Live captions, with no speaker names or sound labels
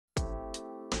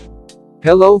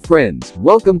Hello friends,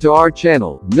 welcome to our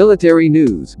channel, Military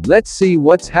News. Let's see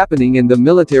what's happening in the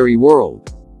military world.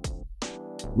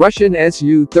 Russian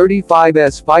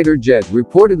SU-35S fighter jet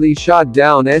reportedly shot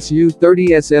down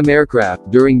SU-30SM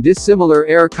aircraft during Dissimilar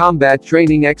air combat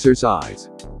training exercise.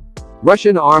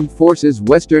 Russian Armed Forces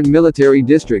Western Military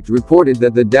District reported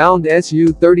that the downed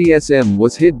SU-30SM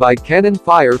was hit by cannon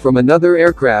fire from another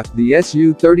aircraft, the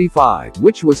SU-35,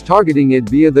 which was targeting it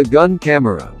via the gun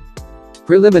camera.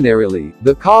 Preliminarily,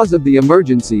 the cause of the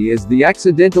emergency is the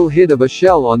accidental hit of a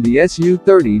shell on the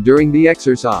Su-30 during the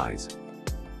exercise.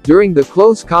 During the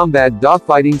close combat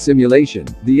dogfighting simulation,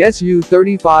 the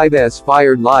Su-35S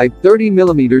fired live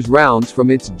 30mm rounds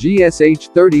from its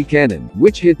GSH-30 cannon,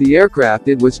 which hit the aircraft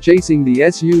it was chasing,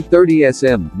 the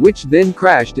Su-30SM, which then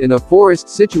crashed in a forest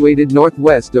situated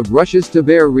northwest of Russia's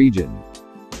Tver region.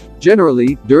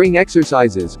 Generally, during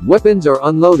exercises, weapons are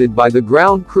unloaded by the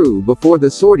ground crew before the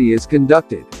sortie is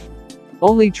conducted.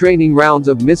 Only training rounds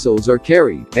of missiles are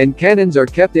carried, and cannons are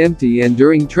kept empty, and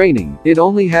during training, it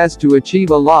only has to achieve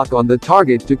a lock on the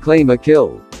target to claim a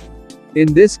kill.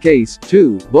 In this case,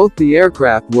 too, both the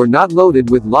aircraft were not loaded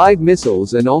with live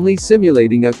missiles and only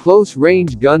simulating a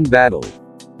close-range gun battle.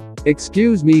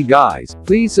 Excuse me guys,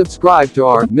 please subscribe to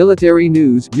our Military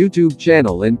News YouTube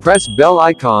channel and press bell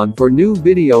icon for new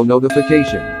video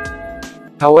notification.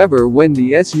 However, when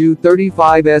the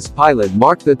Su-35S pilot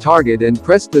marked the target and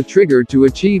pressed the trigger to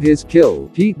achieve his kill,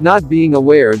 he, not being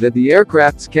aware that the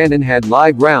aircraft's cannon had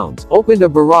live rounds, opened a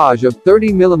barrage of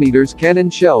 30mm cannon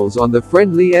shells on the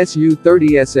friendly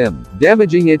Su-30SM,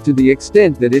 damaging it to the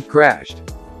extent that it crashed.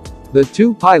 The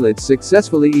two pilots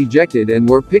successfully ejected and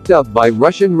were picked up by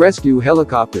Russian rescue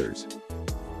helicopters.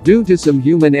 Due to some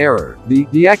human error, the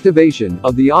deactivation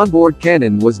of the onboard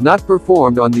cannon was not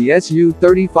performed on the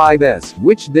Su-35S,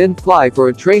 which then fly for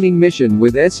a training mission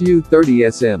with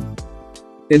Su-30SM.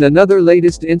 In another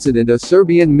latest incident, a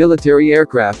Serbian military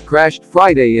aircraft crashed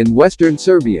Friday in western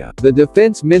Serbia, the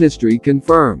Defense Ministry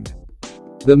confirmed.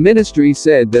 The ministry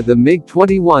said that the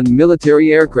MiG-21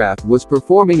 military aircraft was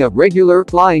performing a regular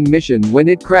flying mission when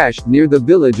it crashed near the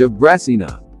village of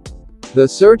Brasina. The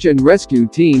search and rescue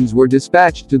teams were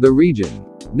dispatched to the region.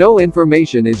 No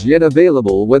information is yet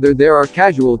available whether there are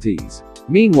casualties.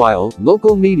 Meanwhile,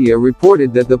 local media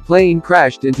reported that the plane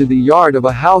crashed into the yard of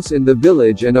a house in the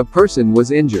village and a person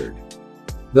was injured.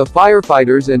 The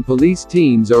firefighters and police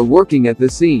teams are working at the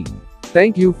scene.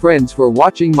 Thank you friends for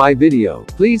watching my video.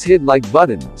 Please hit like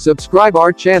button, subscribe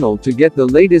our channel to get the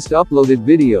latest uploaded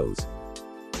videos.